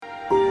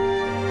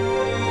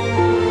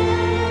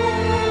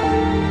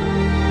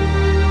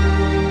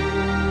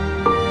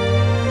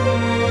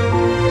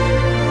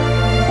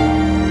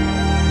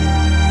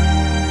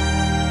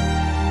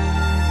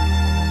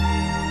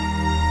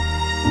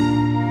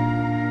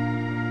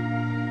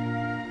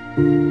Have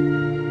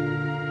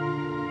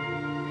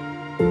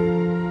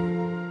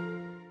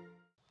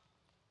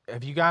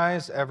you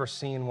guys ever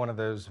seen one of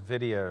those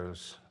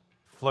videos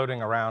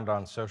floating around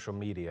on social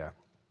media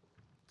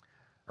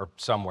or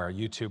somewhere,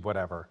 YouTube,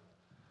 whatever,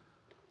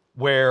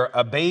 where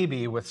a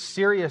baby with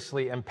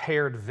seriously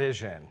impaired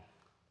vision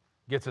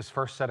gets his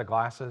first set of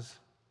glasses?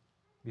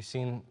 Have you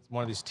seen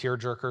one of these tear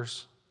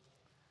jerkers?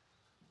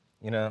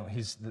 You know,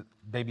 the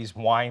baby's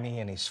whiny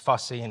and he's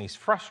fussy and he's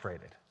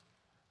frustrated,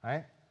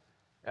 right?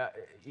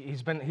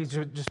 He's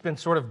just been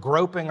sort of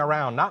groping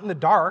around, not in the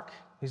dark.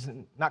 He's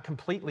not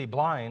completely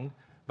blind,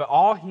 but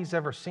all he's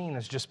ever seen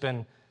has just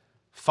been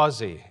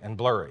fuzzy and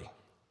blurry.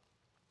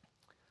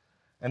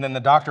 And then the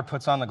doctor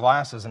puts on the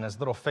glasses and his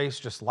little face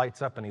just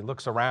lights up and he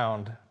looks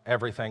around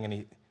everything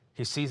and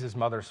he sees his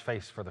mother's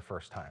face for the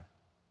first time.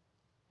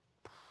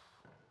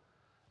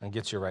 And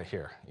gets you right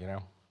here, you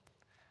know?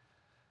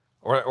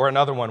 Or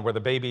another one where the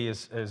baby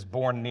is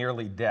born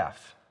nearly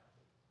deaf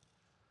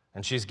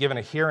and she's given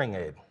a hearing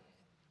aid.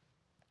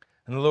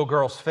 And the little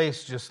girl's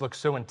face just looks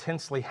so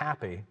intensely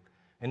happy,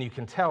 and you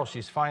can tell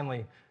she's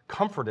finally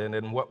comforted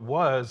in what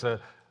was a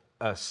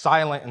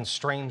silent and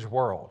strange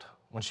world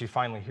when she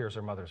finally hears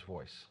her mother's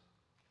voice.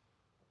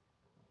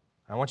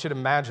 I want you to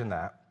imagine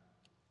that.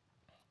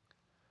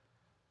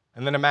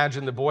 And then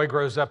imagine the boy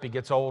grows up, he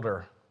gets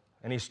older,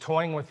 and he's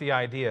toying with the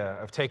idea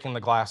of taking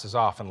the glasses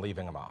off and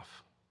leaving them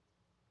off.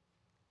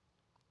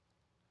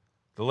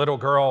 The little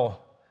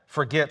girl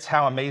forgets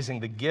how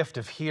amazing the gift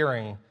of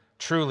hearing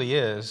truly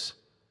is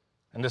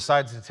and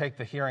decides to take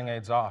the hearing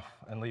aids off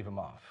and leave them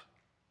off.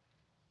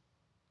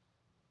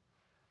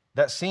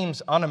 That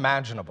seems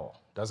unimaginable,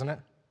 doesn't it?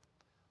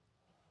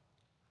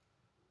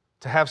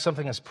 To have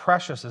something as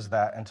precious as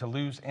that and to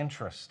lose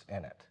interest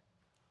in it.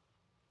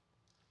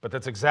 But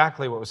that's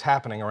exactly what was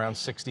happening around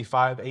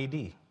 65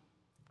 AD.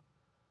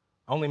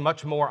 Only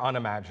much more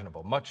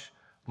unimaginable,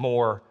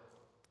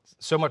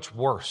 so much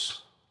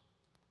worse.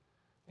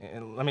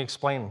 And let me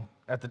explain.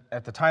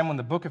 At the time when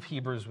the book of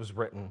Hebrews was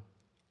written,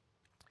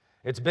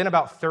 it's been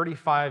about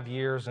 35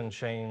 years and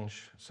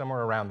change,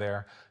 somewhere around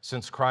there,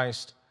 since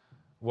Christ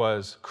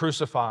was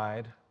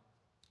crucified,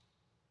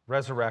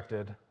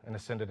 resurrected, and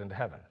ascended into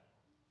heaven.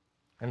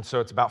 And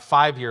so it's about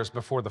 5 years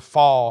before the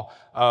fall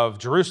of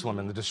Jerusalem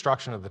and the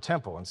destruction of the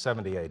temple in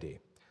 70 AD.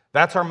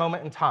 That's our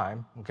moment in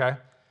time, okay?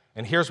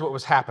 And here's what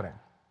was happening.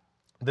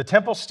 The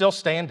temple's still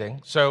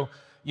standing, so,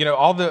 you know,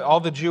 all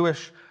the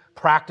Jewish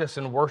practice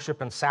and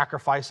worship and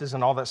sacrifices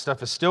and all that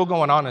stuff is still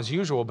going on as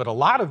usual, but a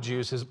lot of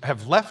Jews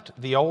have left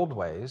the old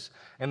ways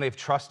and they've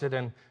trusted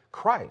in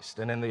Christ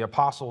and in the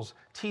apostles'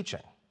 teaching.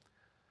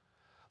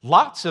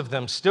 Lots of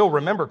them still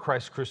remember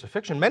Christ's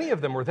crucifixion. Many of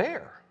them were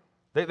there.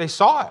 They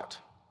saw it.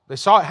 They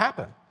saw it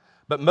happen.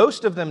 But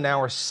most of them now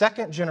are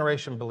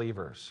second-generation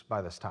believers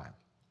by this time.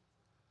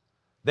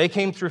 They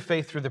came through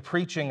faith through the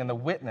preaching and the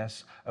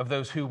witness of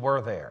those who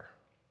were there.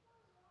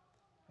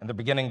 And they're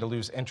beginning to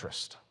lose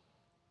interest.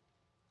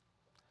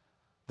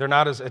 They're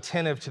not as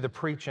attentive to the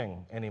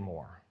preaching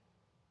anymore.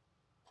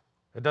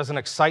 It doesn't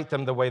excite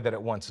them the way that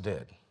it once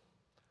did.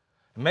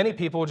 Many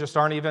people just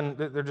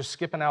they're just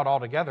skipping out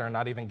altogether and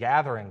not even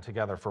gathering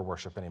together for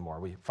worship anymore.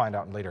 We find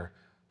out in later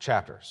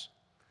chapters.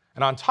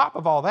 And on top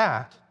of all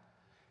that,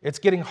 it's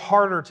getting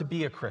harder to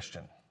be a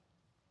Christian.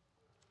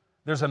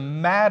 There's a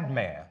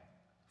madman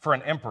for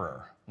an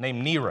emperor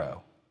named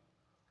Nero.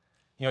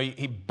 You know,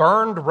 he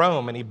burned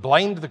Rome and he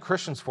blamed the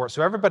Christians for it,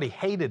 so everybody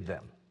hated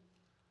them.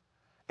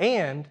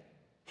 And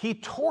he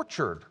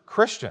tortured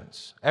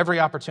Christians every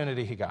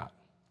opportunity he got.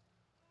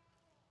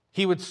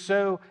 He would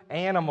sew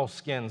animal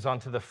skins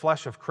onto the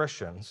flesh of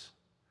Christians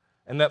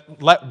and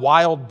let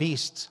wild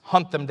beasts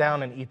hunt them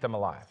down and eat them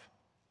alive.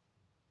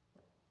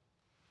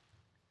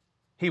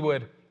 He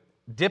would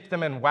dip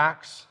them in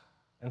wax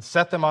and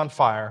set them on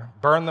fire,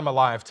 burn them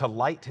alive to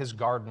light his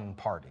garden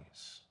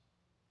parties.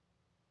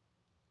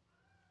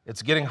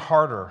 It's getting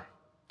harder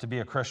to be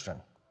a Christian.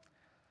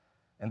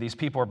 And these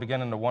people are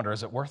beginning to wonder,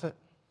 is it worth it?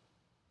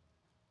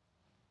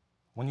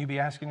 Wouldn't you be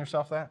asking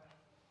yourself that?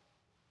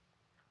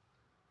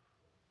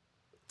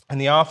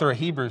 And the author of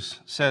Hebrews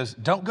says,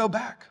 don't go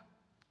back.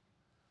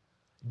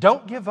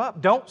 Don't give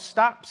up. Don't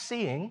stop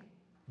seeing.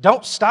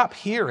 Don't stop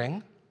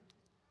hearing.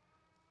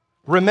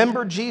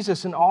 Remember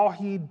Jesus and all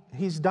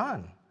he's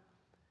done.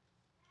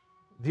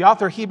 The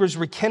author of Hebrews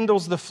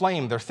rekindles the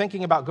flame. They're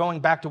thinking about going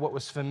back to what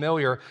was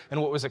familiar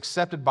and what was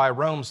accepted by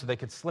Rome so they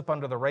could slip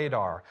under the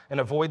radar and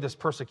avoid this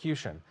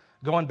persecution.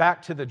 Going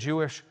back to the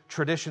Jewish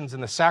traditions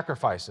and the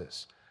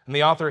sacrifices. And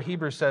the author of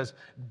Hebrews says,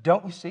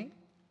 don't you see?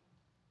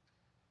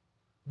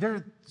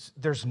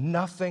 There's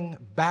nothing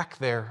back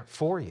there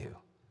for you.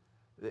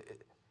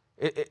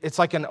 It's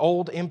like an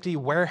old empty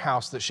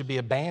warehouse that should be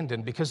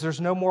abandoned because there's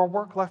no more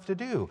work left to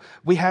do.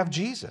 We have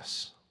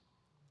Jesus.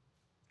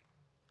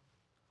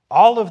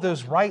 All of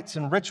those rites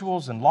and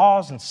rituals and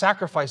laws and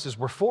sacrifices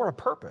were for a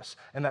purpose,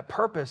 and that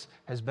purpose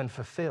has been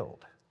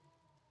fulfilled.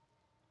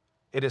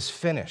 It is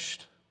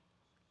finished.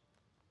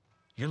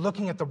 You're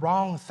looking at the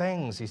wrong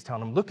things, he's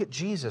telling them. Look at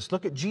Jesus,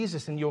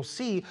 and you'll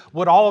see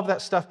what all of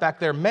that stuff back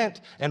there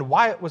meant and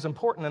why it was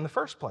important in the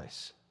first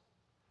place.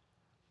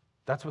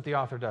 That's what the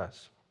author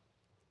does.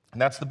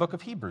 And that's the book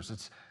of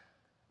Hebrews.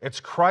 It's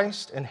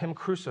Christ and him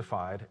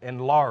crucified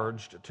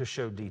enlarged to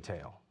show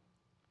detail.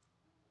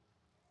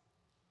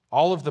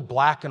 All of the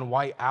black and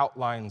white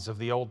outlines of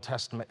the Old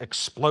Testament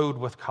explode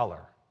with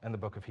color in the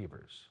book of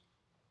Hebrews.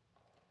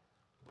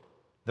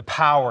 The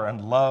power and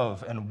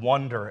love and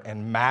wonder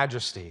and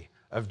majesty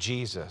of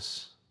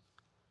Jesus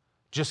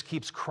just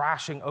keeps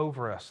crashing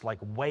over us like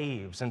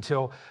waves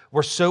until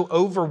we're so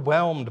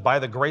overwhelmed by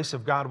the grace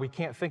of God we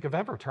can't think of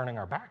ever turning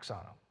our backs on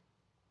him.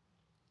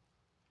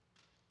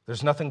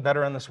 There's nothing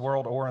better in this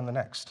world or in the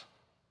next.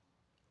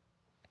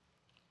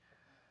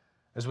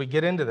 As we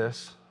get into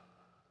this,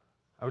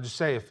 I would just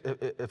say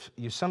if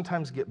you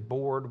sometimes get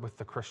bored with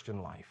the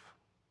Christian life,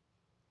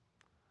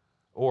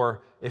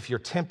 or if you're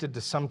tempted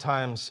to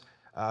sometimes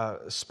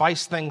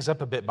spice things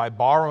up a bit by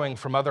borrowing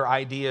from other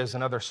ideas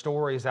and other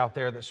stories out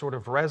there that sort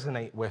of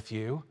resonate with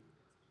you,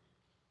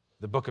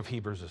 the book of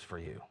Hebrews is for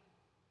you.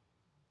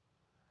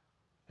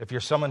 If you're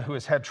someone who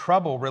has had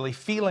trouble really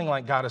feeling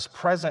like God is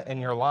present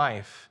in your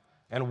life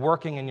and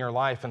working in your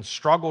life and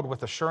struggled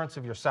with assurance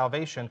of your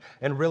salvation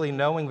and really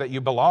knowing that you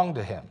belong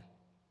to him,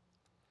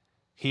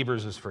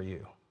 Hebrews is for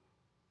you.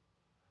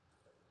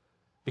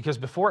 Because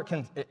before it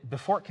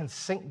can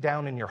sink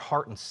down in your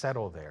heart and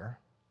settle there,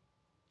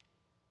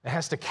 it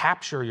has to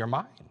capture your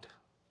mind.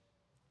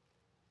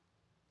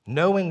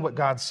 Knowing what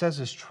God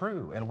says is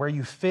true and where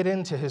you fit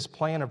into his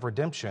plan of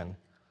redemption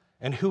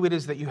and who it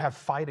is that you have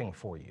fighting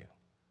for you.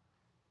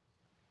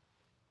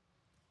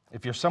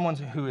 If you're someone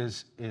who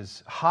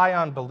is high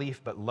on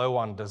belief but low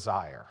on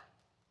desire,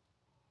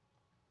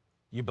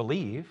 you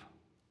believe,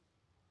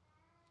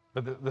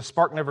 but the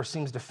spark never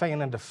seems to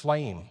fan into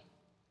flame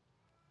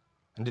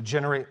and to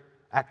generate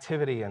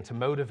activity and to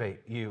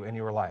motivate you in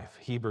your life,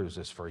 Hebrews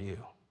is for you.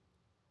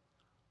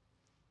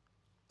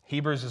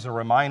 Hebrews is a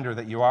reminder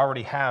that you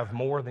already have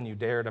more than you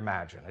dared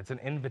imagine. It's an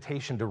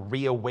invitation to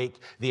reawake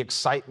the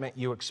excitement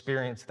you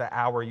experienced the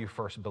hour you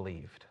first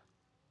believed.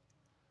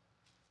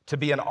 To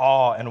be in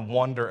awe and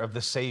wonder of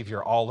the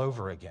Savior all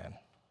over again.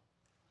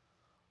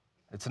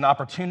 It's an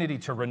opportunity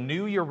to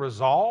renew your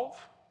resolve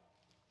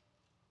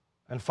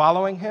in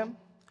following him,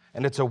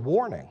 and it's a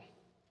warning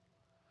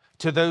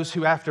to those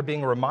who, after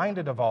being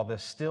reminded of all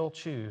this, still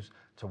choose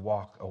to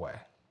walk away.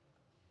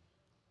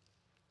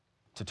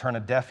 To turn a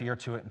deaf ear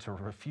to it and to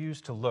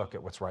refuse to look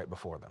at what's right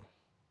before them.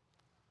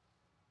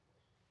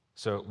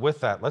 So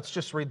with that, let's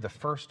just read the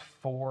first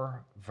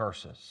 4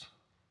 verses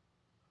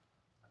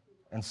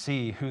and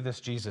see who this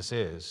Jesus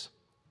is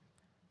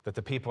that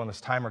the people in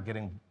this time are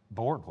getting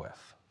bored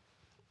with.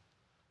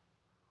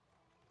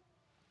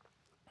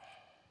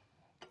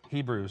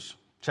 Hebrews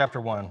chapter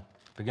 1,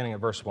 beginning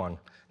at verse 1.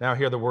 Now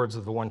hear the words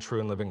of the one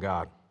true and living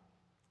God.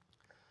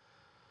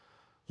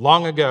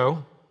 Long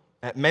ago,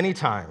 at many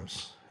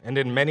times, and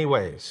in many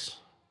ways,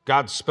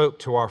 God spoke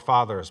to our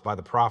fathers by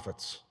the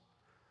prophets.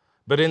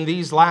 But in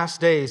these last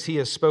days, he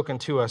has spoken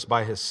to us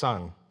by his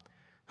Son,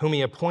 whom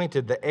he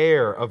appointed the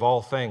heir of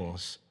all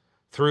things,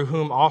 through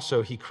whom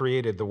also he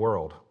created the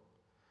world.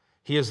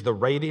 He is the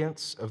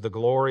radiance of the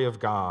glory of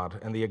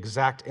God and the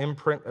exact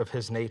imprint of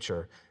his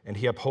nature, and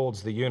he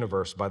upholds the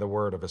universe by the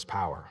word of his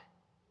power.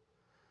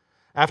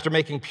 After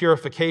making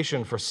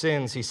purification for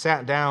sins, he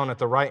sat down at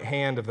the right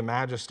hand of the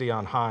Majesty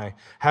on high,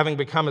 having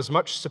become as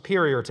much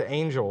superior to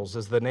angels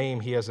as the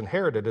name he has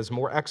inherited is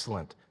more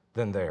excellent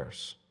than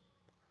theirs.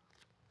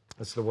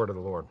 That's the word of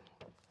the Lord.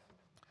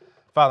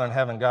 Father in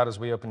heaven, God, as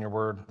we open your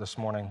word this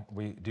morning,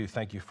 we do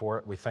thank you for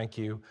it. We thank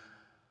you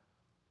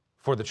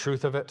for the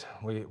truth of it.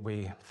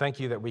 We thank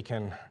you that we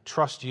can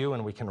trust you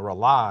and we can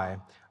rely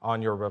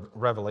on your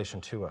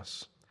revelation to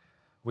us.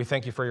 We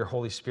thank you for your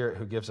Holy Spirit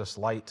who gives us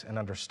light and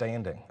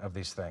understanding of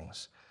these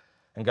things.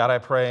 And God, I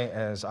pray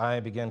as I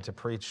begin to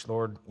preach,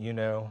 Lord, you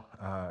know,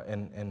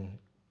 in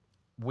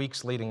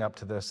weeks leading up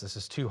to this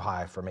is too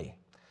high for me.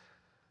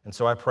 And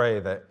so I pray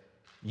that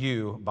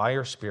you, by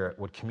your Spirit,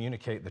 would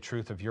communicate the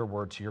truth of your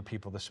word to your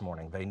people this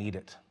morning. They need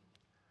it.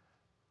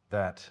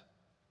 That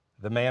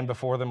the man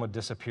before them would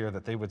disappear,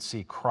 that they would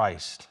see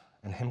Christ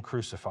and him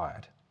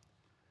crucified.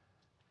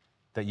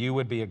 That you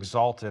would be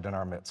exalted in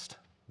our midst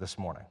this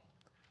morning.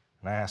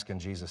 And I ask in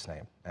Jesus'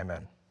 name,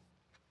 amen.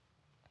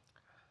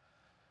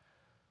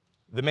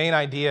 The main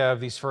idea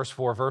of these first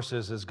 4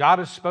 verses is God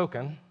has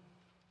spoken,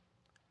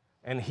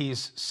 and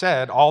he's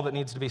said all that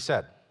needs to be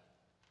said.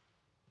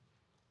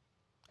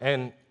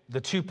 And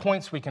the 2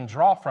 points we can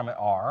draw from it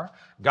are,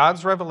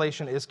 God's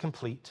revelation is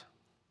complete,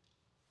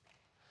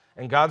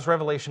 and God's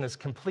revelation is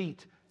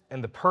complete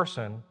in the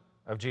person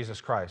of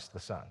Jesus Christ,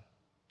 the Son.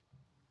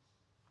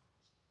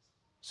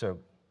 So,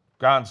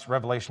 God's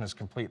revelation is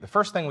complete. The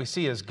first thing we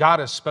see is God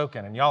has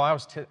spoken. And y'all,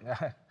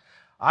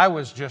 I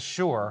was just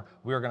sure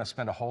we were going to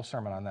spend a whole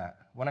sermon on that.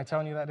 Wasn't I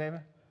telling you that, David?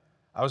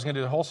 I was going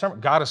to do the whole sermon.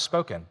 God has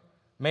spoken.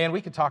 Man,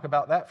 we could talk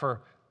about that for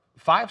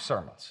 5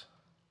 sermons.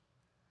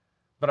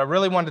 But I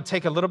really wanted to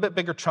take a little bit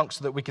bigger chunk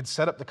so that we could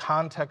set up the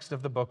context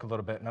of the book a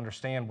little bit and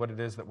understand what it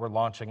is that we're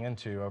launching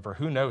into over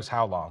who knows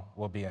how long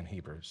we'll be in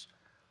Hebrews.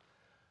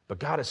 But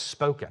God has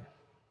spoken.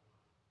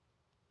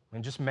 I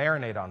mean, just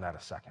marinate on that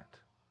a second.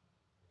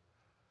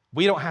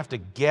 We don't have to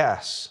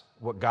guess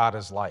what God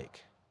is like.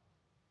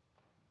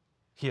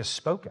 He has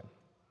spoken,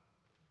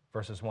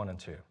 verses 1 and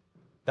 2.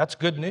 That's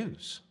good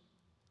news.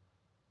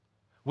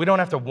 We don't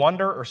have to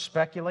wonder or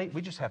speculate.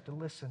 We just have to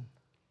listen.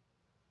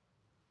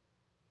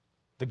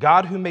 The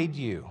God who made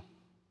you,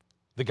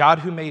 the God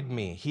who made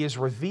me, He has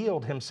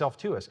revealed Himself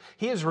to us.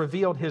 He has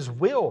revealed His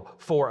will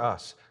for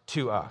us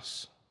to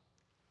us.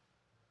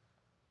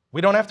 We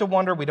don't have to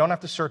wonder. We don't have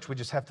to search. We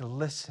just have to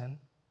listen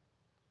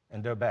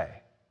and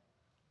obey.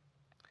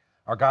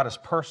 Our God is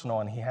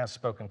personal, and He has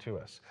spoken to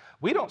us.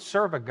 We don't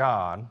serve a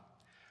God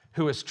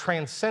who is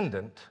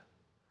transcendent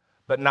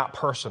but not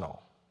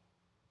personal.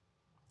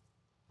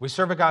 We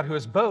serve a God who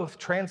is both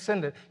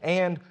transcendent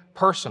and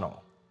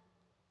personal.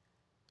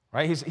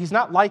 Right? He's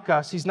not like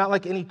us. He's not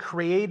like any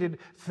created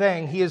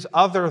thing. He is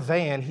other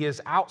than. He is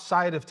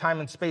outside of time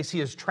and space. He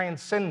is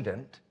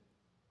transcendent,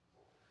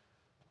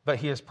 but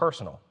He is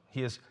personal.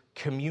 He is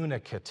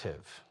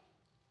communicative.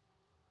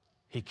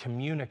 He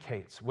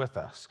communicates with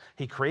us.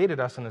 He created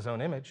us in His own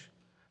image,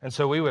 and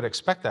so we would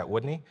expect that,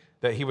 wouldn't He?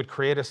 That He would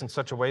create us in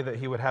such a way that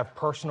He would have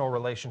personal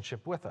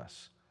relationship with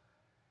us.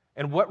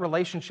 And what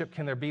relationship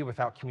can there be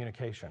without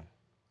communication?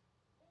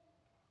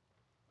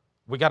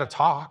 We got to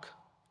talk.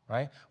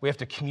 Right? We have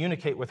to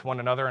communicate with one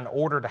another in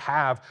order to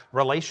have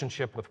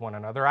relationship with one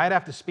another. I'd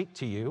have to speak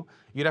to you.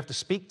 You'd have to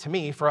speak to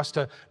me for us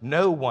to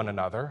know one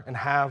another and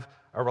have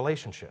a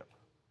relationship.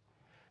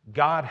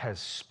 God has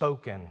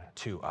spoken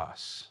to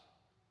us.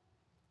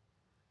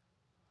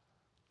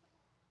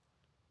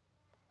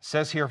 It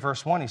says here,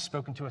 verse 1, He's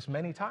spoken to us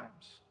many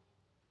times.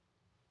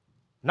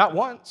 Not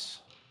once.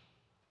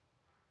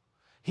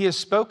 He has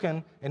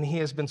spoken, and He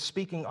has been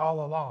speaking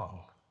all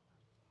along.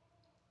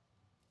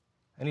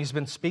 And He's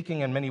been speaking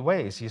in many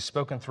ways. He has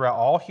spoken throughout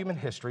all human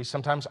history,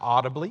 sometimes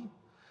audibly,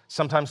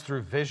 sometimes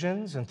through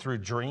visions and through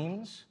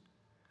dreams,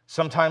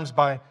 sometimes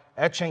by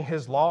etching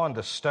His law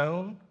into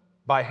stone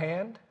by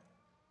hand,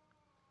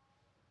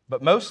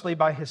 but mostly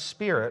by His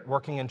Spirit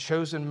working in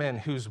chosen men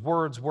whose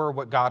words were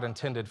what God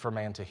intended for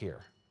man to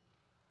hear,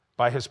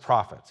 by His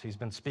prophets. He's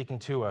been speaking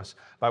to us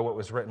by what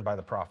was written by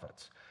the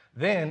prophets.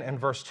 Then in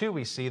verse 2,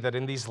 we see that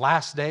in these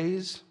last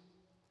days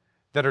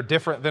that are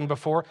different than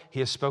before,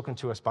 He has spoken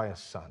to us by His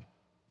Son.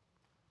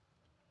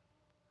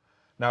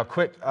 Now, a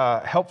quick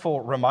helpful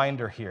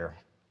reminder here.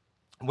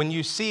 When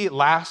you see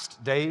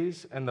last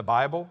days in the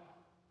Bible,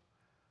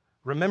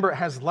 remember it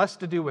has less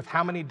to do with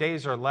how many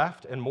days are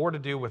left and more to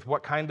do with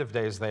what kind of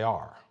days they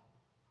are.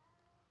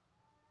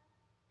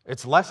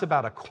 It's less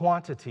about a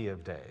quantity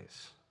of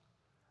days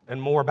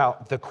and more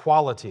about the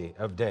quality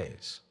of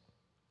days.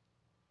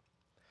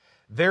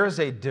 There is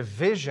a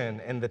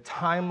division in the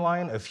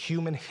timeline of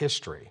human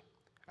history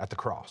at the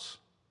cross.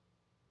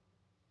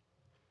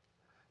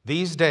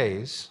 These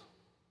days,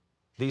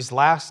 these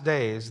last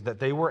days that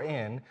they were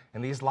in,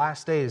 and these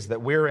last days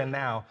that we're in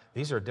now,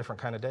 these are a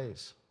different kind of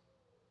days.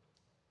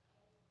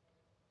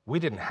 We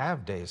didn't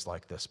have days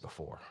like this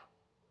before.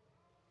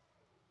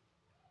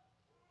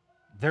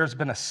 There's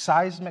been a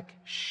seismic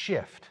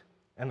shift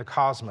in the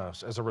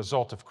cosmos as a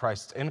result of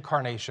Christ's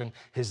incarnation,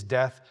 His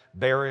death,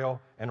 burial,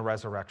 and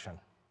resurrection.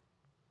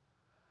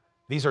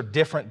 These are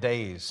different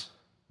days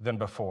than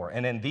before.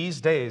 And in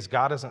these days,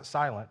 God isn't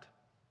silent.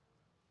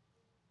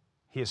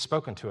 He has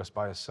spoken to us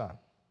by His Son.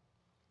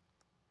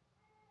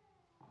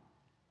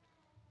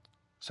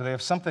 So they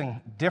have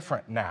something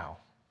different now,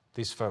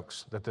 these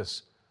folks that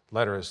this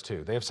letter is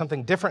to. They have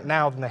something different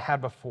now than they had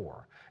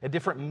before, a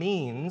different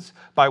means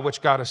by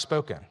which God has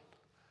spoken.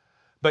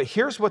 But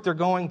here's what they're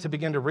going to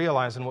begin to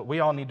realize, and what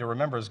we all need to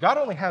remember is God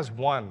only has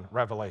one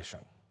revelation,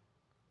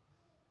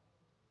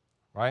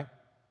 right?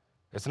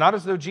 It's not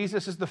as though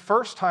Jesus is the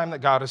first time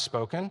that God has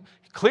spoken.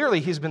 Clearly,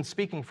 He's been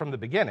speaking from the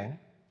beginning.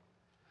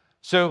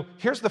 So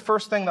here's the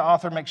first thing the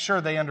author makes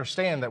sure they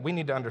understand that we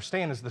need to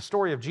understand is the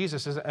story of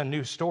Jesus isn't a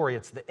new story.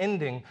 It's the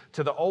ending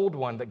to the old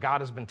one that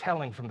God has been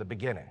telling from the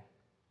beginning.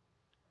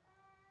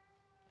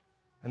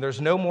 And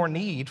there's no more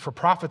need for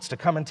prophets to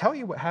come and tell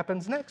you what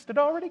happens next. It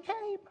already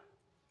came.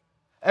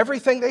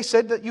 Everything they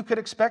said that you could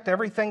expect,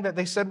 everything that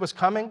they said was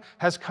coming,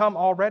 has come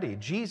already.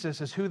 Jesus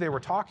is who they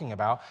were talking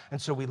about,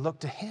 and so we look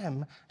to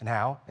Him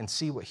now and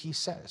see what He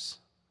says.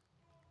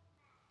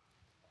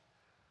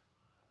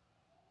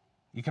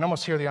 You can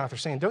almost hear the author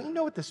saying, don't you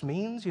know what this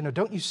means?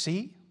 Don't you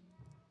see?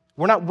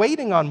 We're not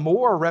waiting on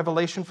more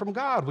revelation from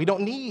God. We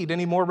don't need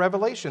any more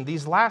revelation.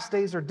 These last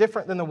days are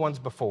different than the ones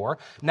before.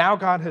 Now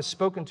God has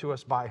spoken to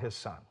us by His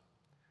Son.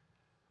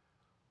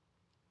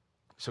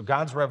 So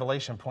God's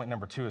revelation, point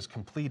number 2, is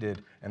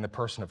completed in the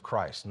person of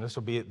Christ. And this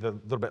will be the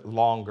little bit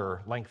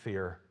longer,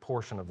 lengthier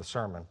portion of the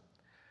sermon.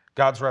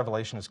 God's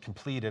revelation is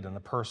completed in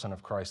the person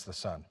of Christ the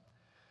Son.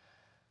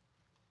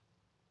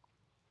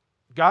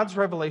 God's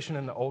revelation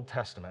in the Old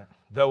Testament,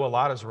 though a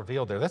lot is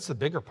revealed there, that's the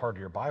bigger part of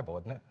your Bible,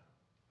 isn't it?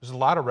 There's a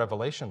lot of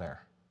revelation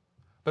there.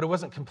 but it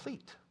wasn't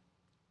complete.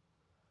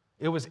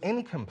 It was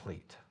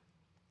incomplete.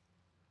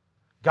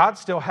 God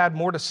still had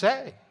more to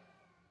say,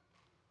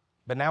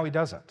 but now he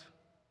doesn't.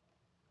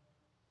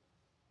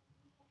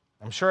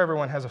 I'm sure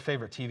everyone has a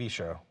favorite TV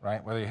show,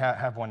 right? Whether you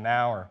have one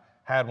now or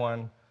had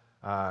one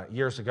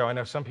years ago. I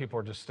know some people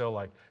are just still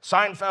like,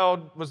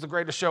 Seinfeld was the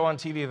greatest show on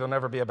TV. There'll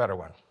never be a better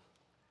one.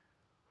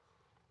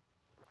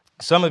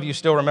 Some of you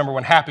still remember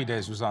when Happy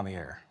Days was on the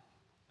air.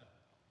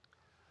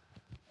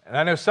 And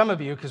I know some of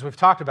you, because we've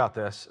talked about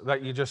this,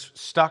 that you just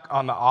stuck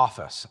on The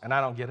Office, and I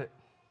don't get it.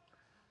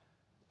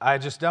 I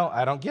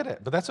don't get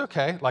it, but that's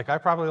okay. Like, I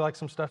probably like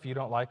some stuff you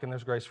don't like, and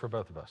there's grace for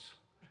both of us.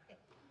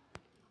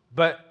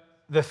 But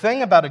the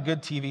thing about a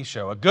good TV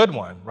show, a good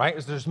one, right,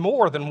 is there's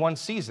more than one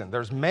season.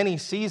 There's many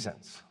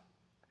seasons.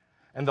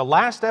 And the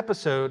last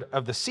episode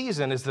of the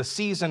season is the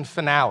season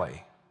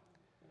finale.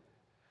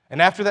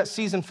 And after that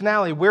season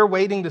finale, we're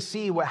waiting to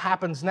see what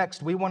happens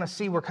next. We want to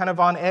see, we're kind of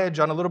on edge,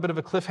 on a little bit of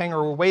a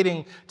cliffhanger. We're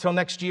waiting till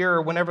next year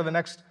or whenever the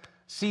next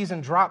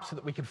season drops so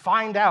that we can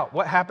find out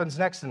what happens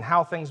next and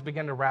how things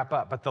begin to wrap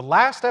up. But the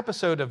last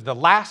episode of the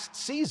last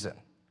season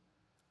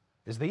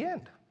is the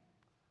end.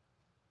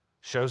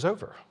 Show's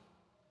over.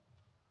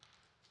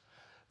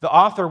 The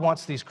author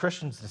wants these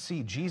Christians to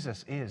see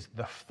Jesus is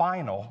the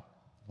final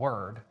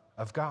word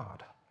of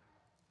God.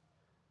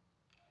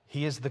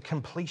 He is the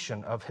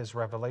completion of his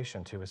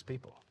revelation to his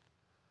people.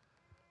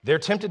 They're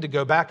tempted to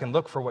go back and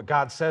look for what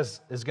God says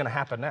is going to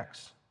happen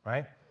next,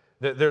 right?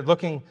 They're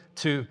looking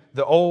to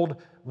the old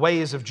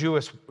ways of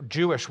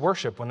Jewish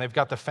worship when they've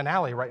got the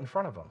finale right in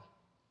front of them.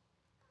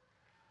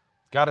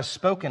 God has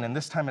spoken, and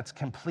this time it's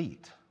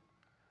complete,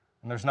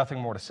 and there's nothing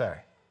more to say.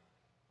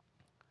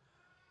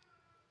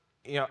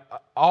 You know,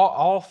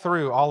 all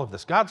through all of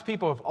this, God's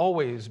people have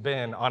always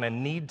been on a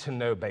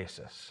need-to-know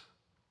basis,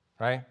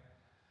 right?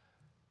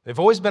 They've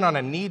always been on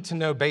a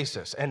need-to-know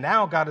basis, and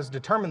now God has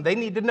determined they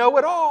need to know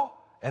it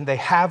all, and they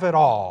have it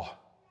all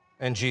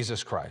in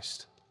Jesus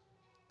Christ.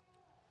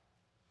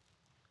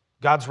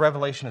 God's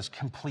revelation is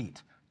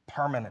complete,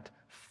 permanent,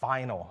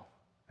 final,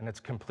 and it's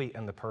complete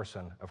in the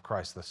person of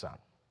Christ the Son.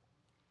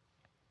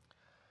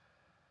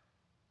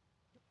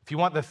 If you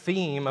want the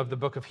theme of the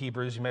book of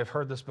Hebrews, you may have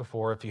heard this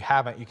before. If you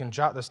haven't, you can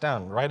jot this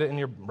down. Write it in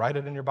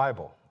your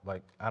Bible.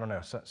 Like, I don't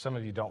know, some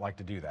of you don't like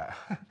to do that.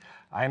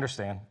 I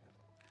understand.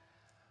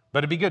 But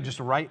it'd be good just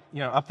to write,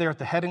 up there at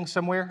the heading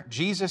somewhere,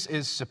 Jesus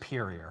is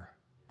superior.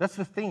 That's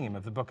the theme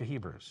of the book of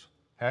Hebrews,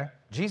 okay?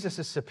 Jesus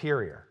is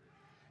superior.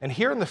 And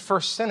here in the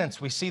first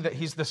sentence, we see that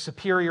he's the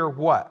superior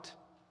what?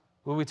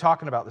 What are we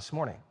talking about this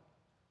morning?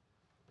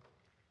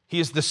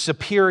 He is the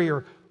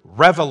superior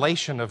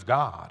revelation of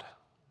God.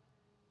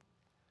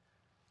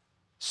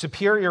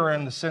 Superior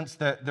in the sense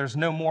that there's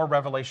no more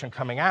revelation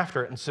coming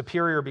after it, and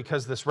superior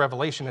because this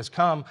revelation has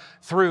come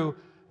through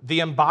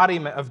the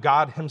embodiment of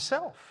God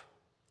himself.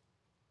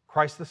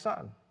 Christ the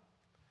Son.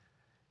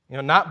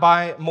 Not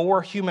by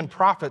more human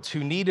prophets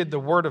who needed the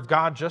word of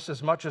God just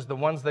as much as the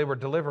ones they were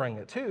delivering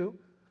it to,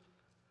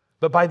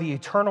 but by the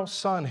eternal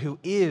Son who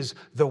is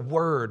the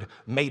Word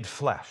made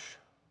flesh.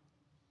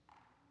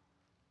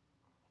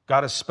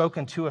 God has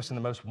spoken to us in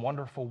the most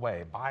wonderful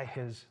way by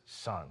his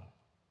Son.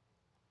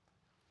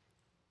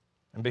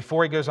 And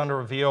before he goes on to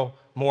reveal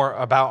more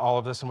about all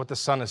of this and what the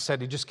Son has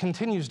said, he just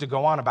continues to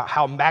go on about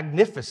how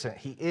magnificent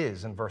he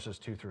is in verses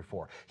 2 through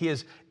 4. He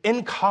is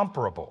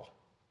incomparable.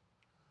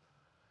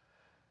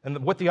 And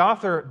what the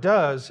author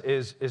does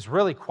is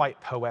really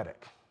quite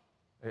poetic.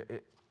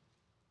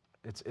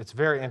 It's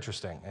very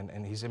interesting,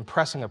 and he's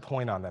impressing a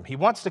point on them. He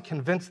wants to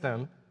convince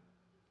them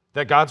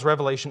that God's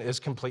revelation is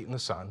complete in the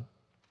Son.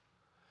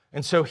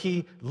 And so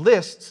he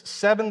lists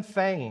 7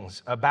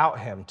 things about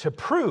him to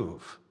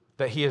prove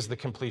that he is the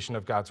completion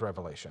of God's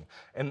revelation.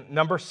 And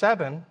number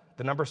 7,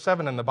 the number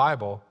 7 in the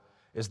Bible,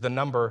 is the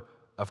number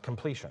of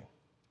completion.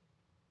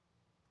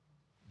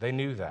 They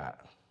knew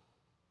that.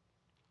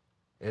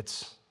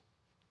 It's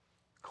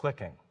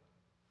clicking.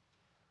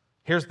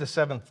 Here's the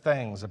 7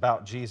 things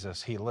about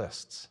Jesus he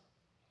lists.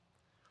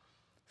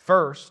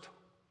 First,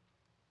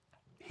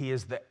 he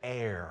is the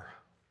heir.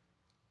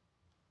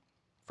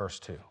 Verse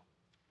 2.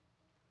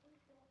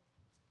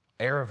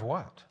 Heir of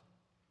what?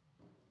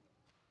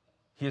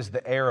 He is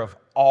the heir of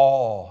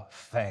all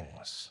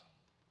things.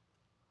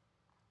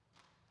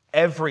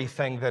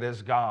 Everything that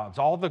is God's,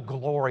 all the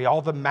glory,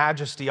 all the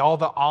majesty, all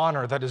the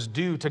honor that is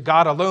due to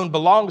God alone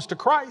belongs to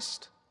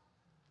Christ.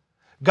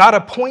 God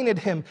appointed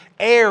him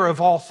heir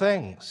of all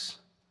things.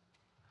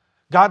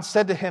 God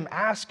said to him,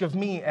 "Ask of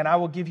me, and I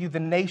will give you the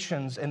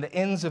nations and the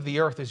ends of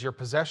the earth as your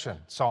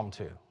possession." Psalm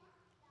 2.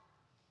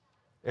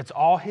 It's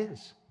all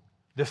his.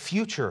 The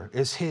future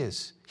is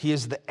his. He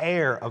is the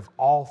heir of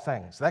all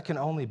things. That can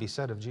only be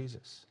said of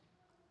Jesus.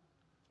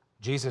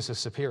 Jesus is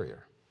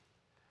superior.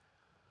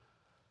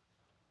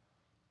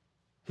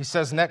 He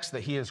says next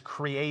that he is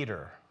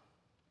creator.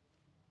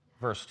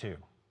 Verse 2.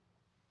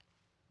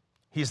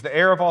 He's the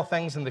heir of all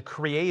things and the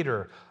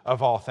creator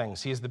of all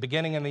things. He is the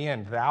beginning and the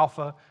end, the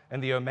Alpha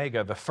and the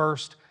Omega, the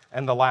first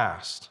and the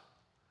last,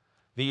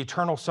 the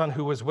eternal Son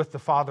who was with the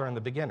Father in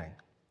the beginning.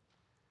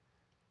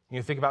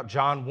 You think about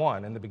John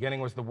 1, in the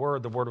beginning was the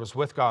Word was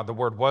with God, the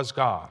Word was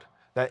God.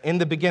 That in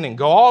the beginning,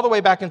 go all the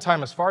way back in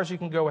time as far as you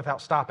can go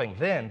without stopping.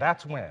 Then,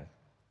 that's when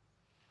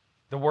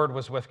the Word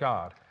was with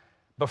God.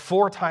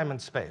 Before time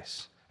and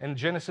space. In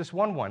Genesis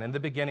 1:1, in the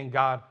beginning,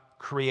 God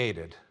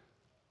created.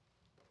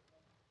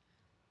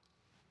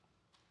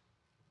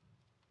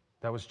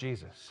 That was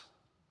Jesus.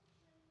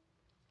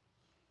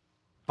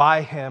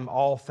 By him,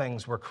 all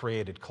things were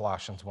created,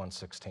 Colossians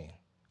 1:16.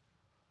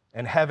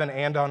 In heaven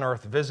and on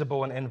earth,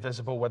 visible and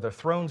invisible, whether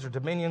thrones or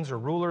dominions or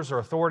rulers or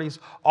authorities,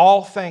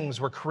 all things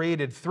were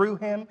created through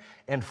him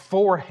and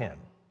for him.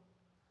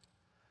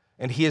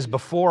 And he is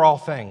before all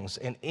things,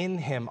 and in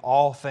him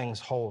all things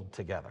hold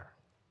together.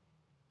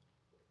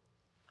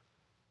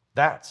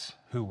 That's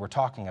who we're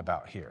talking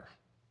about here.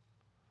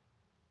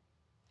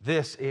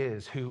 This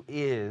is who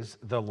is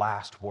the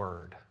last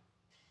word.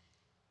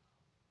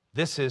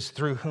 This is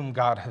through whom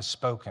God has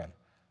spoken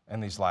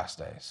in these last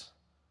days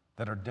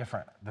that are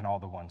different than all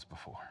the ones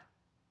before.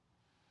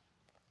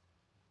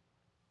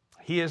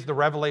 He is the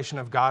revelation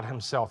of God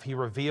himself. He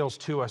reveals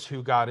to us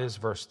who God is,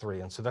 verse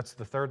 3. And so that's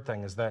the third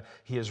thing, is that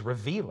he is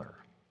revealer.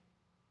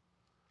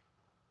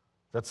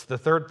 That's the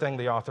third thing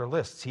the author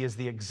lists. He is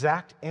the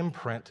exact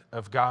imprint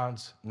of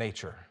God's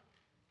nature.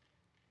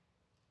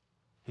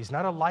 He's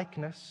not a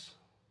likeness.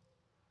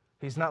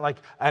 He's not like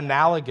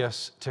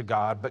analogous to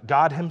God, but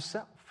God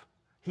himself.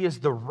 He is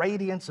the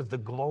radiance of the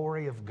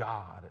glory of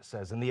God, it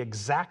says, and the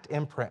exact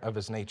imprint of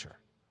his nature.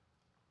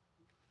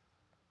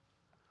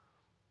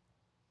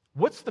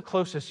 What's the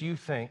closest you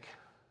think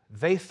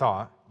they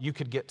thought you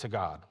could get to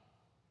God?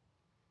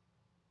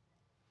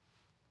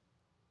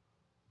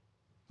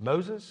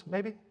 Moses,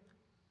 maybe?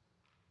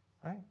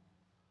 Right?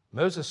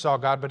 Moses saw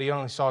God, but he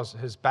only saw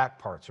his back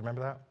parts.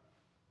 Remember that?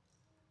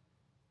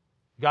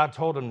 God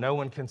told him, no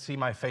one can see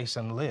my face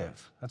and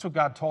live. That's what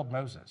God told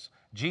Moses.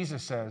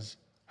 Jesus says,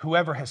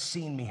 whoever has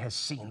seen me has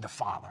seen the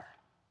Father.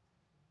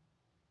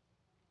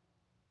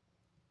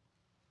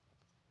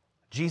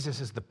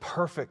 Jesus is the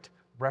perfect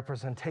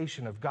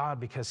representation of God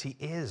because he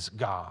is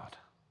God.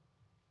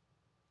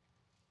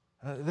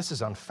 This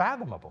is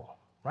unfathomable,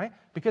 right?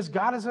 Because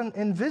God is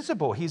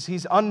invisible.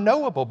 He's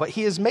unknowable, but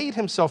he has made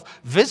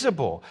himself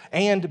visible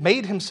and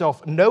made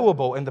himself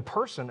knowable in the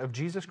person of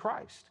Jesus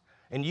Christ.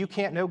 And you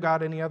can't know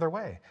God any other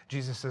way.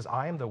 Jesus says,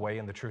 I am the way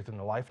and the truth and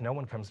the life. No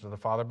one comes to the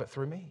Father but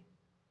through me.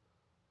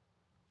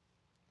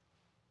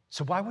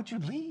 So why would you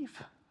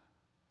leave?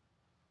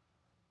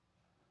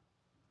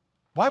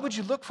 Why would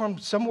you look for him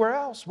somewhere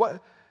else?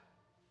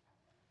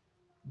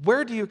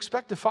 Where do you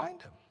expect to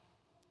find him?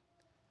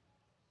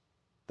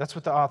 That's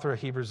what the author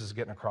of Hebrews is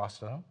getting across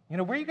to them. You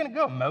know, where are you going to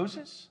go?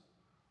 Moses?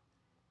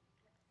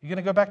 You're going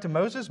to go back to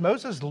Moses?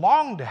 Moses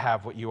longed to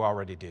have what you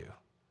already do.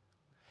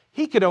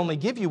 He could only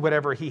give you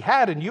whatever he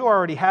had, and you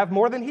already have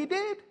more than he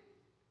did.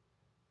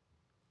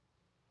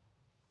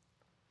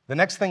 The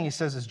next thing he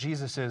says is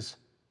Jesus is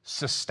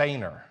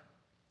sustainer.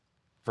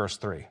 Verse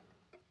 3.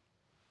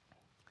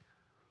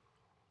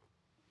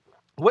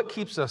 What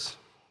keeps us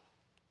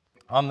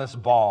on this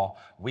ball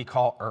we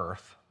call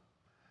Earth,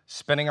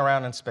 spinning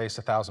around in space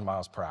 1,000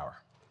 miles per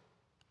hour?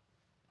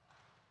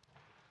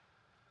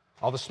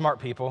 All the smart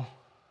people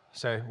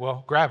say,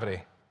 well,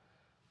 gravity.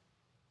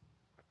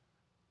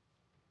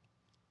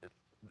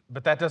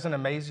 But that doesn't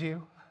amaze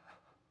you?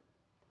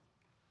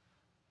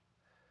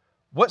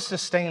 What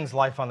sustains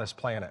life on this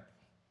planet?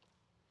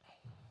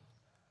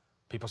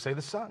 People say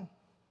the sun,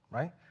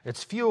 right?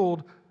 It's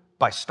fueled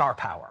by star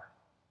power.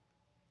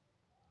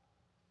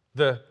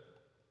 The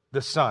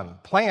sun.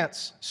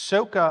 Plants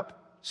soak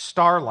up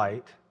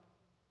starlight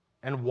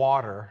and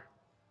water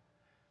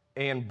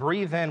and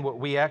breathe in what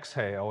we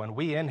exhale, and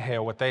we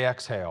inhale what they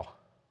exhale.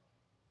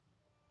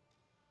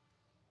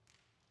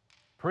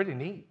 Pretty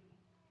neat.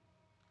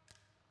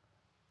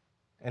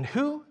 And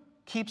who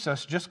keeps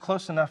us just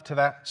close enough to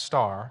that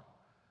star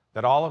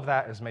that all of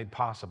that is made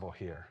possible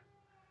here,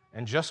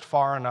 and just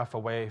far enough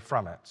away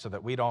from it so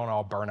that we don't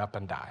all burn up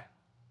and die?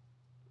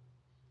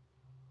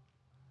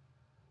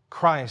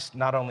 Christ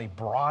not only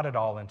brought it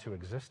all into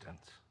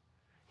existence,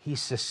 he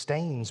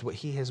sustains what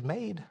he has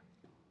made.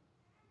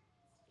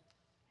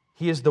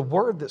 He is the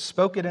word that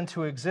spoke it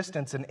into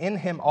existence, and in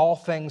him all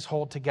things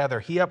hold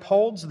together. He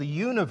upholds the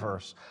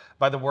universe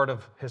by the word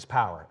of his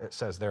power, it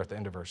says there at the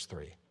end of verse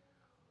 3.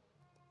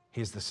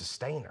 He's the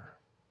sustainer.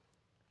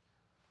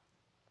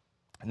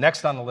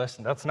 Next on the list,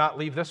 and let's not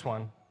leave this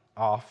one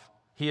off,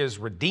 he is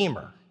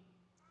redeemer.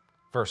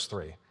 Verse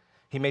 3.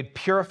 He made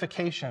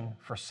purification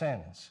for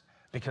sins,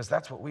 because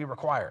that's what we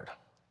required.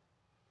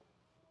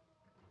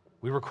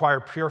 We require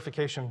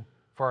purification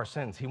for our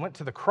sins. He went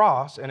to the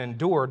cross and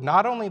endured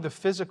not only the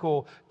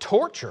physical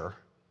torture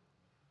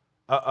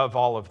of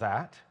all of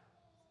that,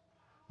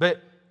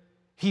 but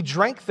he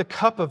drank the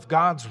cup of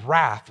God's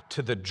wrath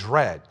to the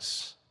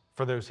dregs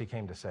for those he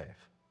came to save.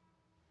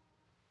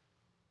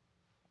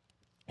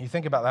 You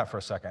think about that for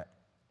a second.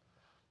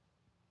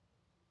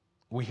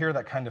 We hear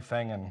that kind of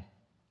thing and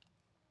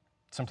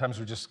sometimes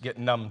we just get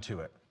numb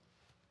to it.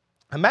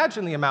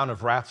 Imagine the amount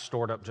of wrath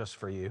stored up just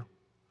for you.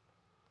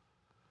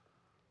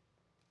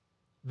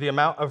 the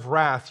amount of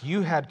wrath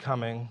you had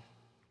coming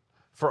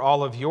for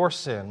all of your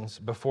sins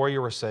before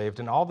you were saved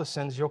and all the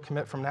sins you'll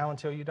commit from now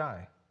until you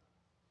die.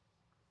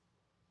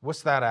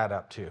 What's that add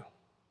up to?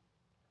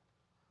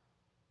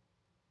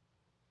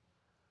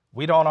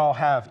 We don't all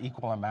have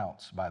equal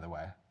amounts, by the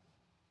way.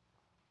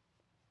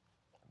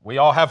 We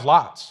all have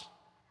lots,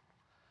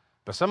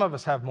 but some of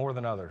us have more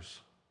than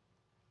others.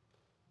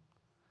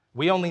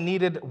 We only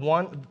needed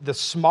the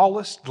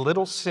smallest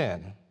little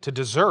sin to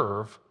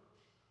deserve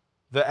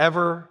the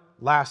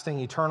everlasting,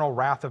 eternal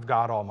wrath of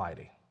God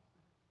Almighty.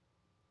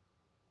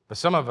 But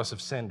some of us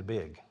have sinned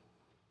big.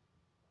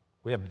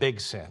 We have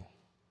big sin.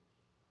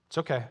 It's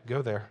okay,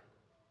 go there.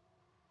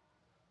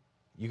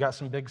 You got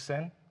some big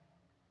sin?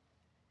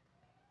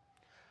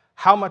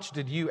 How much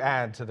did you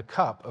add to the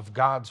cup of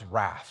God's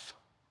wrath?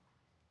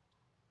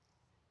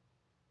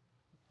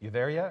 You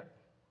there yet?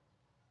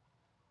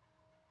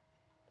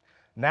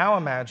 Now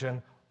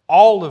imagine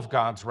all of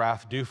God's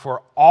wrath due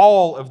for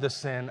all of the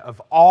sin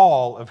of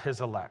all of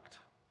his elect.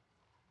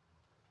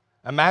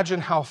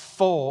 Imagine how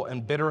full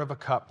and bitter of a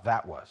cup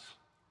that was.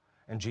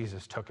 And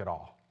Jesus took it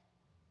all.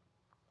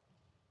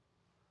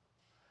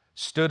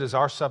 Stood as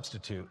our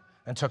substitute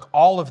and took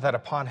all of that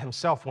upon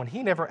himself when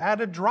he never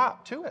added a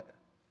drop to it.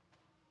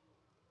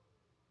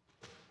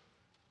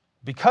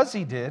 Because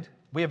he did,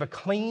 we have a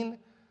clean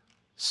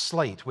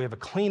slate. We have a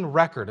clean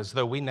record as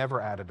though we never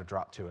added a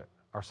drop to it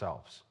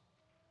ourselves.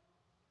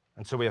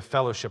 And so we have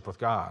fellowship with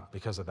God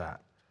because of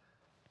that.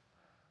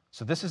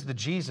 So this is the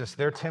Jesus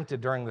they're tempted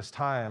during this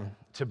time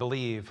to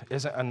believe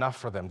isn't enough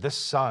for them. This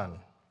Son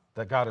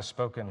that God has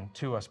spoken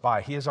to us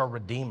by, he is our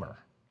Redeemer.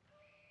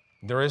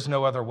 There is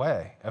no other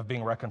way of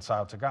being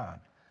reconciled to God.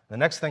 The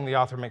next thing the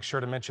author makes sure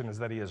to mention is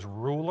that he is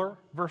ruler,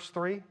 verse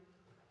 3.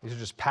 These are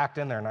just packed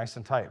in there nice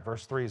and tight.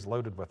 Verse 3 is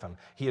loaded with them.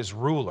 He is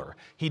ruler.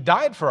 He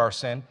died for our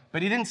sin,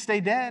 but he didn't stay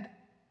dead.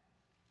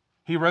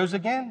 He rose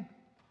again.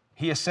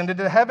 He ascended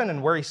to heaven,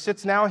 and where he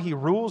sits now, he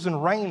rules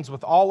and reigns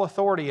with all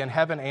authority in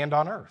heaven and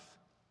on earth.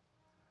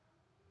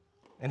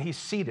 And he's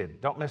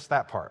seated. Don't miss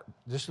that part.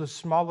 Just those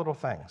small little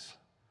things.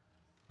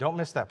 Don't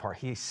miss that part.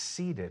 He's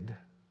seated.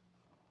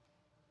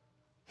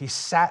 He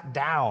sat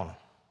down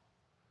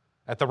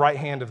at the right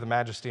hand of the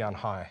Majesty on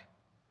high.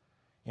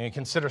 You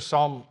consider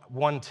Psalm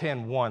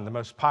 110:1, the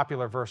most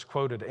popular verse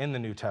quoted in the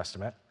New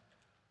Testament.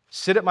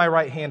 Sit at my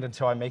right hand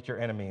until I make your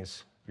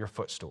enemies your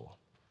footstool.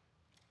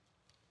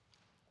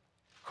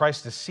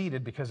 Christ is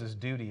seated because his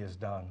duty is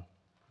done.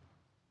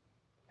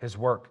 His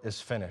work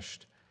is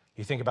finished.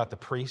 You think about the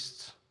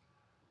priests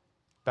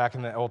back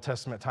in the Old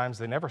Testament times,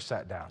 they never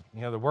sat down.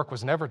 The work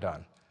was never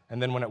done. And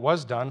then when it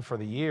was done for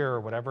the year or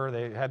whatever,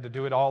 they had to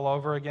do it all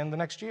over again the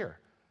next year.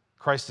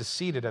 Christ is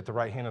seated at the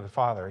right hand of the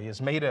Father. He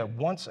has made a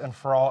once and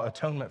for all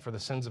atonement for the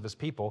sins of his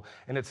people,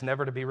 and it's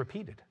never to be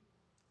repeated.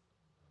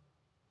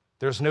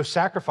 There's no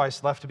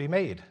sacrifice left to be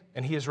made,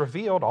 and he has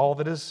revealed all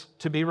that is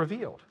to be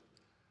revealed.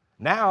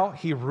 Now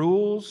he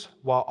rules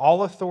while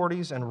all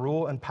authorities and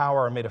rule and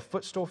power are made a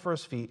footstool for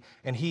his feet,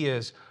 and he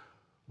is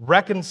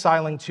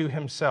reconciling to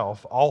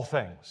himself all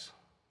things,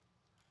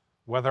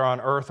 whether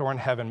on earth or in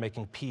heaven,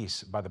 making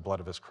peace by the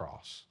blood of his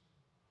cross.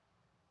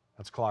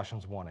 That's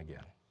Colossians 1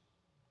 again.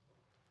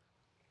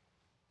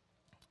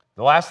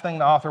 The last thing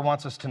the author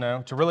wants us to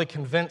know, to really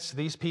convince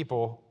these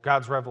people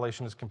God's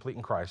revelation is complete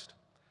in Christ,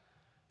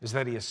 is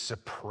that he is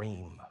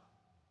supreme.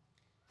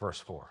 Verse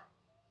 4.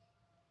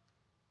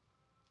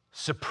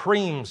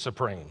 Supreme.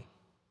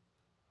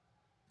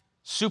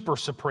 Super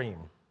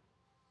supreme.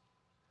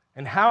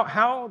 And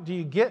how do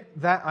you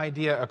get that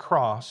idea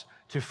across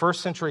to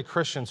first century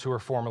Christians who were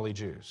formerly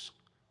Jews?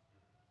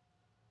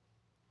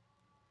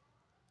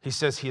 He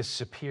says he is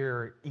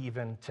superior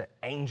even to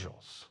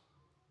angels.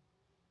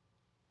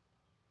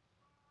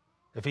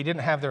 If he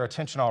didn't have their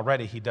attention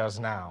already, he does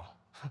now,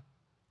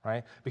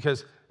 right?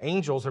 Because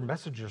angels are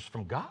messengers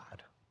from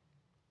God.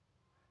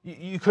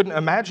 You couldn't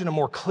imagine a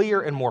more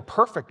clear and more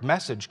perfect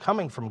message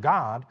coming from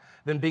God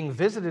than being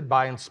visited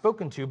by and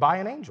spoken to by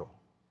an angel.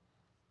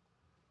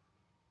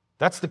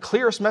 That's the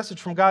clearest message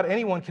from God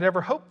anyone could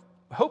ever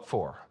hope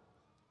for.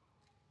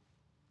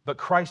 But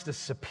Christ is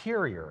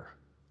superior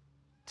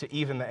to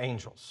even the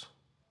angels.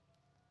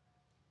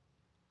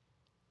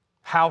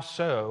 How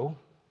so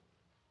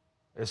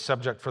is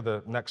subject for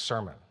the next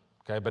sermon.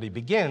 Okay, but he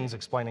begins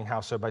explaining how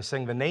so by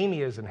saying the name he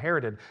has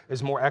inherited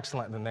is more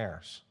excellent than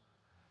theirs.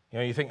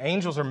 You think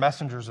angels are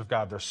messengers of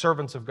God. They're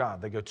servants of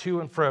God. They go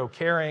to and fro,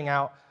 carrying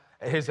out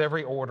his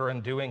every order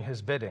and doing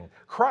his bidding.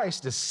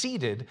 Christ is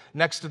seated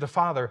next to the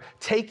Father,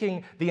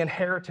 taking the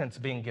inheritance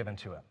being given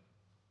to him.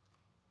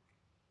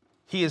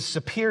 He is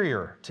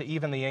superior to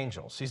even the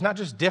angels. He's not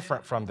just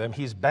different from them,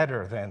 he's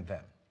better than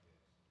them.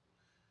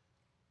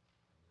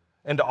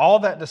 And all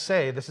that to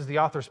say, this is the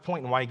author's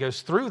point and why he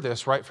goes through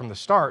this right from the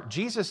start.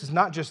 Jesus is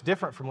not just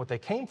different from what they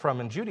came from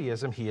in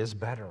Judaism, he is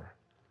better.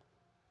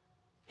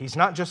 He's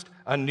not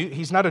a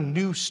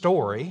new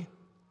story.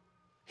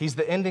 He's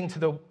the ending to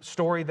the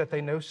story that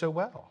they know so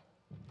well.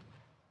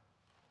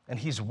 And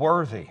he's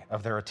worthy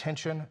of their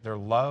attention, their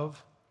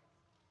love,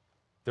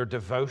 their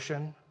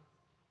devotion,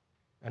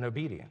 and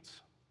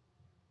obedience.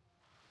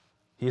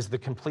 He is the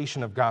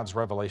completion of God's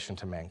revelation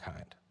to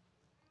mankind.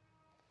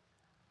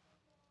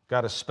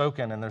 God has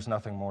spoken, and there's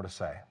nothing more to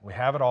say. We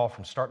have it all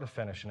from start to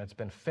finish, and it's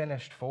been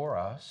finished for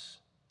us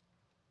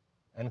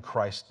in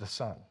Christ the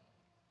Son.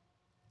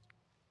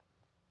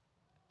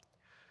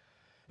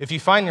 If you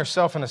find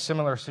yourself in a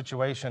similar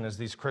situation as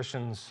these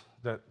Christians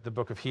that the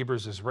book of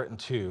Hebrews is written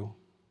to,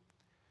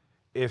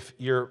 if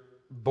you're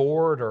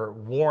bored or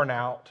worn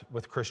out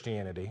with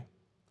Christianity,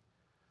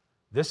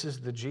 this is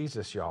the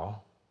Jesus,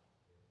 y'all,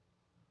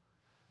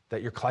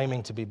 that you're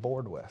claiming to be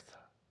bored with.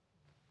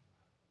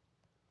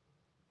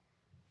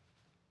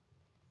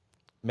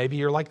 Maybe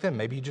you're like them.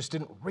 Maybe you just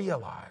didn't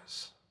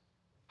realize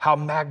how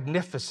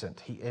magnificent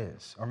he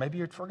is. Or maybe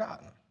you'd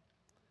forgotten.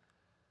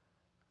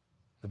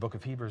 The book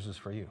of Hebrews is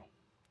for you.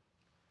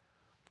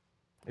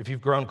 If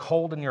you've grown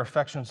cold in your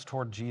affections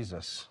toward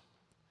Jesus,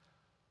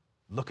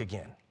 look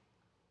again.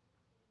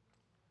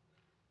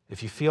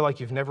 If you feel like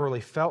you've never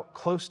really felt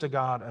close to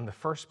God in the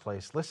first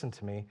place, listen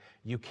to me.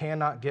 You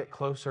cannot get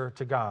closer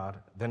to God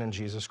than in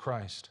Jesus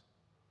Christ.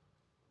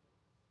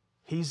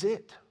 He's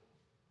it.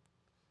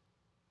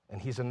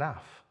 And he's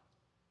enough.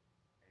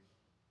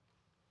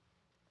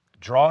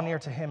 Draw near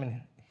to him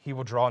and he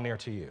will draw near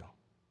to you.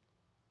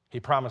 He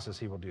promises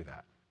he will do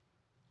that.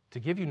 To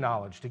give you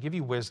knowledge, to give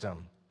you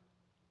wisdom,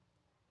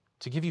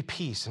 to give you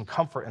peace and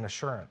comfort and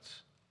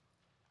assurance,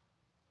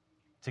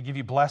 to give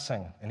you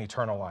blessing and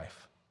eternal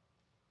life.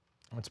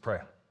 Let's pray.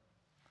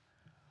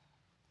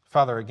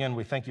 Father, again,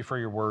 we thank you for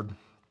your word.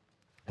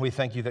 We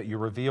thank you that you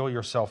reveal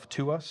yourself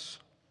to us.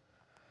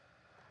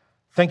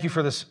 Thank you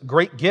for this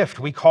great gift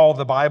we call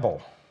the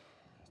Bible,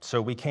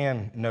 so we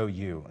can know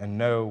you and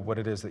know what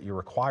it is that you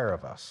require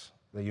of us,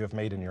 that you have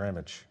made in your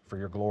image for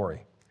your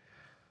glory.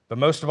 But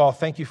most of all,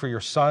 thank you for your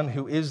Son,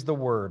 who is the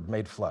Word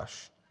made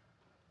flesh,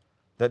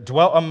 that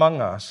dwelt among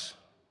us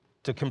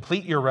to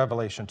complete your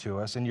revelation to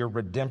us and your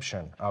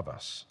redemption of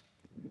us.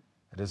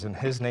 It is in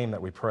his name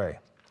that we pray.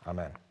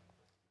 Amen.